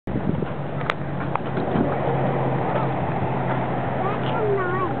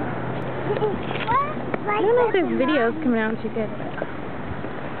think this video is coming out too good.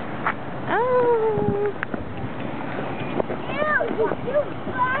 Oh. Ew, you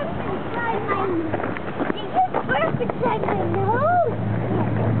burp inside my nose. Did you burp inside my nose?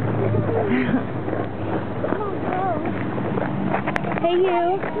 Hey you.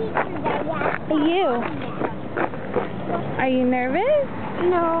 Hey you. Are you nervous?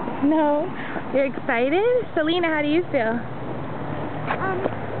 No. No. You're excited? Celina, how do you feel?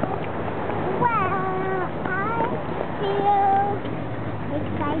 Well, I feel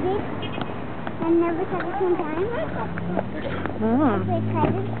excited and nervous at the same time. I'm so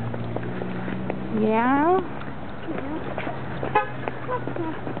excited. Yeah?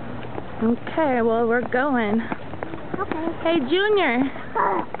 Okay, well, we're going. Okay. Hey, Junior.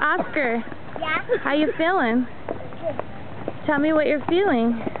 Oscar. Yeah? How you feeling? Tell me what you're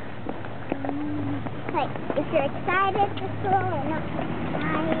feeling. Like, if you're excited to school or not excited.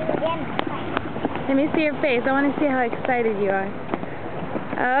 Let me see your face. I want to see how excited you are.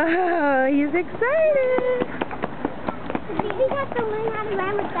 Oh, he's excited. We have to learn how to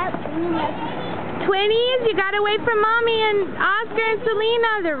run without being like... 20s, you gotta wait for Mommy and Oscar and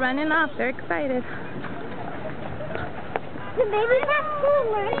Celina. They're running off. They're excited. The babies have to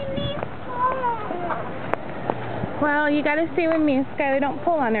learn me. Well, you gotta stay with me, Skylar. Don't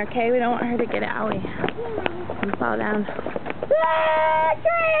pull on her, okay? We don't want her to get owie and fall down.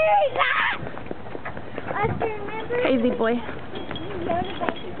 Crazy boy.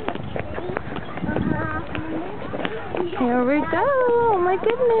 Here we go. Oh my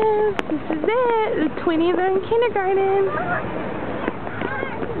goodness. This is it. The 20s are in kindergarten.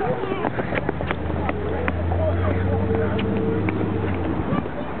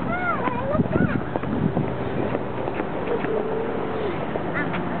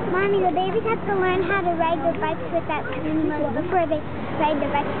 Mommy, the babies have to learn how to ride their bikes without animals before they ride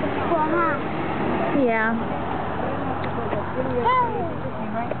their bikes to school, huh? Yeah.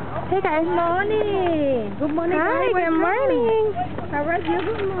 Hey guys. Good morning. Good morning. Hi, good morning. How are you?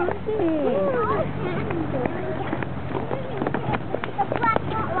 Good morning. The black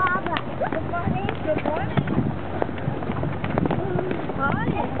hot lava. Good morning. Good morning. Hi.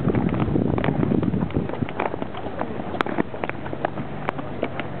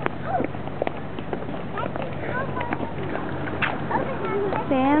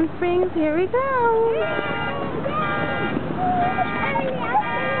 Sand Springs, here we go.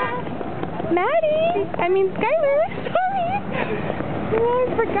 Skylar, sorry. Oh,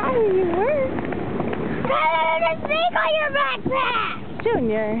 I forgot who you were. Skylar, there's a snake on your backpack!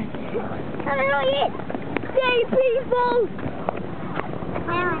 Junior. I don't know it. Stay people!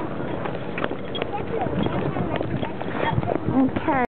 Okay.